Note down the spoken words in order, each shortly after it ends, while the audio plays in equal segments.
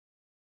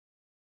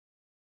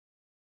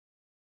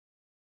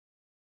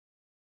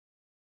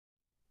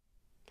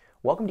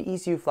Welcome to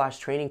Ecu Flash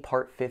Training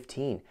Part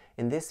 15.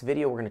 In this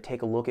video, we're going to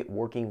take a look at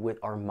working with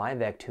our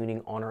MIVEC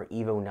tuning on our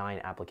Evo 9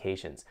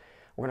 applications.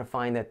 We're going to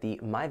find that the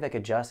MIVEC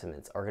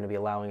adjustments are going to be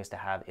allowing us to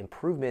have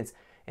improvements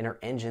in our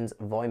engine's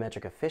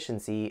volumetric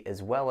efficiency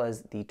as well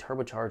as the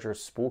turbocharger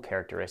spool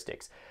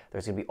characteristics.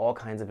 There's going to be all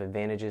kinds of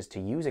advantages to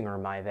using our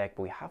MIVEC,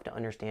 but we have to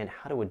understand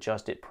how to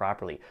adjust it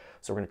properly.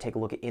 So we're going to take a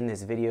look in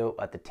this video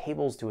at the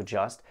tables to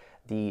adjust,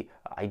 the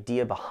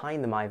idea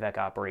behind the MIVEC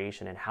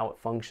operation and how it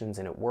functions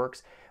and it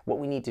works, what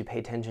we need to pay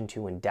attention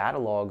to in data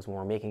logs when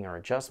we're making our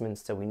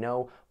adjustments so we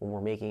know when we're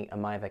making a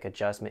MIVEC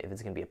adjustment if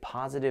it's going to be a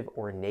positive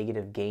or a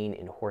negative gain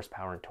in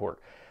horsepower and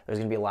torque. There's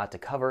going to be a lot to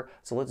cover,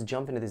 so let's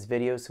jump into this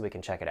video so we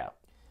can check it out.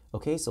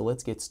 Okay, so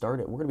let's get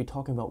started. We're going to be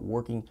talking about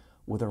working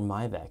with our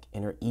MIVEC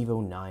and our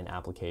Evo 9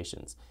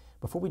 applications.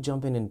 Before we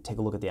jump in and take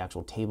a look at the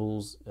actual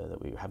tables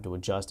that we have to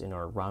adjust in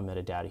our raw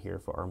metadata here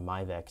for our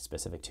MIVEC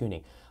specific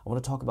tuning, I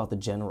want to talk about the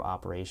general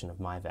operation of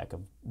MIVEC, of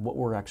what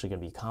we're actually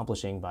going to be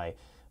accomplishing by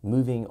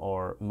moving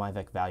our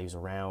MIVEC values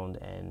around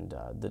and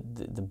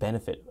the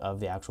benefit of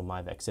the actual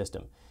MIVEC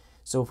system.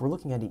 So if we're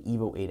looking at an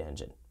Evo 8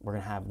 engine, we're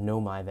going to have no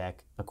MIVEC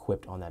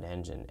equipped on that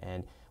engine,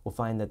 and we'll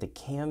find that the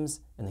cams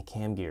and the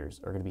cam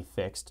gears are going to be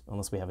fixed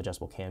unless we have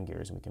adjustable cam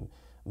gears and we can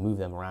move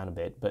them around a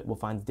bit, but we'll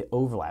find that the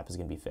overlap is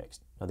going to be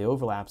fixed. Now the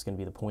overlap is going to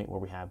be the point where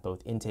we have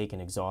both intake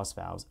and exhaust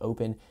valves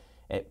open.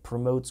 It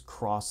promotes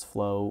cross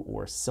flow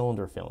or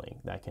cylinder filling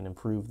that can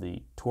improve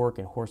the torque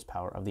and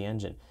horsepower of the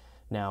engine.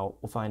 Now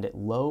we'll find at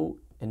low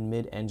and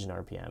mid engine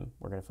RPM,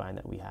 we're going to find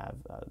that we have,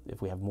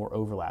 if we have more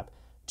overlap,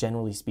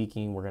 generally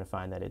speaking, we're going to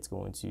find that it's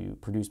going to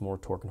produce more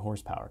torque and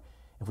horsepower.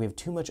 If we have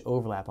too much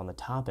overlap on the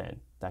top end,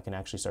 that can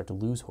actually start to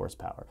lose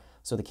horsepower.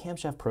 So the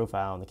camshaft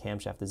profile and the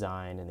camshaft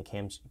design and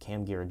the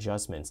cam gear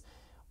adjustments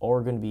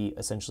are going to be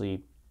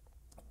essentially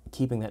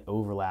keeping that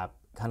overlap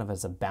kind of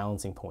as a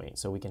balancing point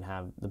so we can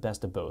have the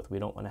best of both. We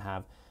don't want to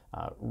have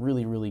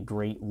really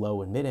great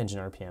low and mid-engine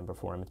RPM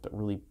performance, but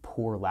really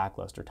poor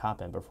lackluster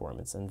top-end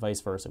performance, and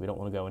vice versa. We don't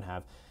want to go and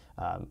have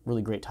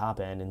really great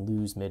top-end and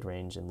lose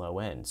mid-range and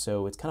low-end.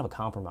 So it's kind of a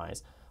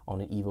compromise on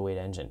an Evo 8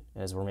 engine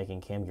as we're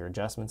making cam gear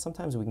adjustments.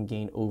 Sometimes we can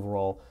gain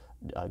overall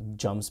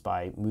jumps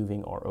by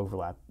moving our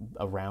overlap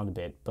around a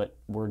bit, but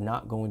we're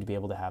not going to be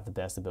able to have the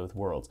best of both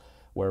worlds,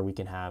 where we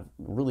can have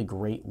really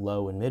great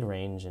low and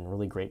mid-range and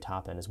really great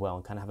top end as well,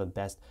 and kind of have a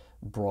best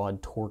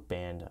broad torque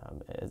band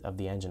of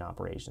the engine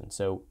operation.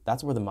 So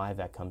that's where the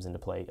MIVEC comes into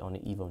play on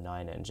an Evo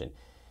 9 engine.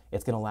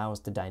 It's going to allow us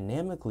to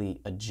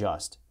dynamically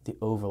adjust the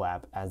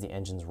overlap as the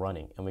engine's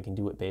running, and we can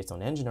do it based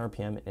on engine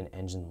RPM and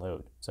engine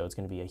load. So it's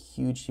going to be a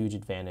huge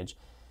advantage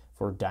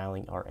for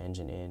dialing our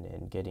engine in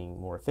and getting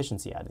more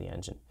efficiency out of the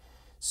engine.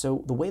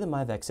 So the way the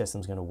MIVEC system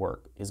is going to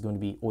work is going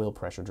to be oil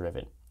pressure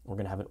driven. We're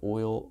going to have an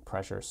oil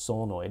pressure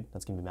solenoid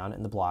that's going to be mounted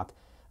in the block.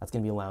 That's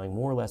going to be allowing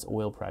more or less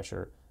oil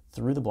pressure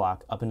through the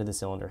block, up into the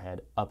cylinder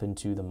head, up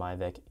into the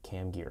MIVEC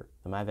cam gear.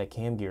 The MIVEC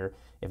cam gear,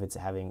 if it's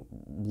having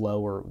low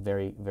or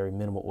very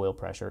minimal oil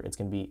pressure, it's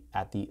going to be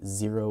at the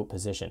 0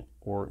 position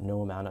or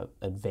no amount of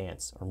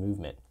advance or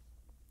movement.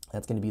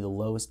 That's going to be the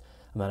lowest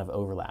amount of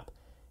overlap.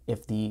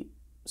 If the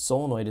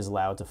solenoid is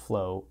allowed to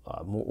flow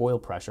more oil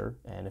pressure,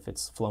 and if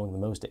it's flowing the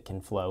most it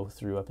can flow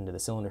through up into the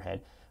cylinder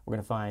head, we're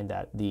going to find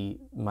that the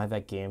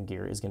MIVEC cam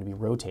gear is going to be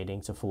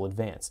rotating to full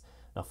advance.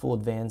 Now full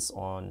advance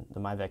on the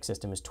MIVEC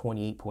system is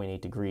 28.8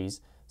 degrees,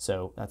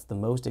 so that's the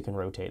most it can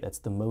rotate, that's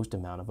the most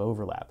amount of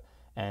overlap.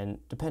 And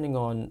depending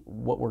on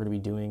what we're going to be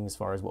doing as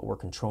far as what we're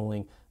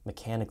controlling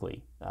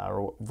mechanically,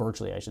 or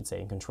virtually I should say,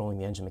 and controlling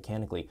the engine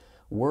mechanically,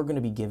 we're going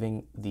to be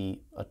giving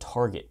a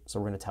target. So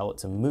we're going to tell it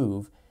to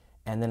move,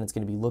 and then it's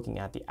going to be looking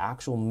at the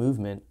actual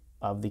movement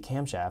of the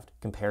camshaft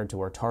compared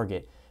to our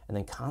target, and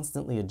then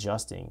constantly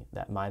adjusting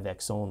that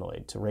MIVEC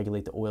solenoid to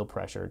regulate the oil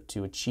pressure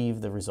to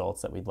achieve the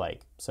results that we'd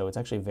like. So it's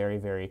actually a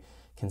very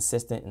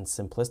consistent and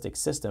simplistic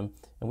system,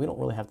 and we don't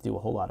really have to do a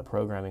whole lot of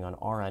programming on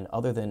our end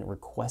other than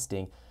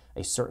requesting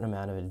a certain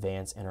amount of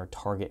advance in our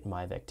target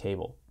MIVEC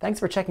table. Thanks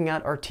for checking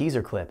out our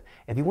teaser clip.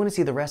 If you want to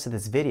see the rest of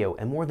this video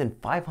and more than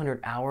 500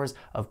 hours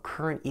of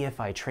current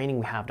EFI training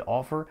we have to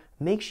offer,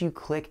 make sure you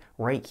click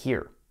right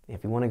here.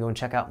 If you want to go and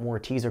check out more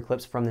teaser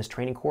clips from this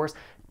training course,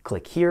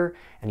 click here,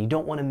 and you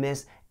don't want to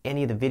miss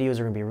any of the videos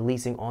we're going to be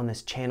releasing on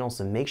this channel,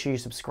 so make sure you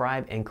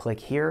subscribe and click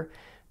here.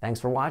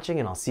 Thanks for watching,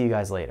 and I'll see you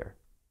guys later.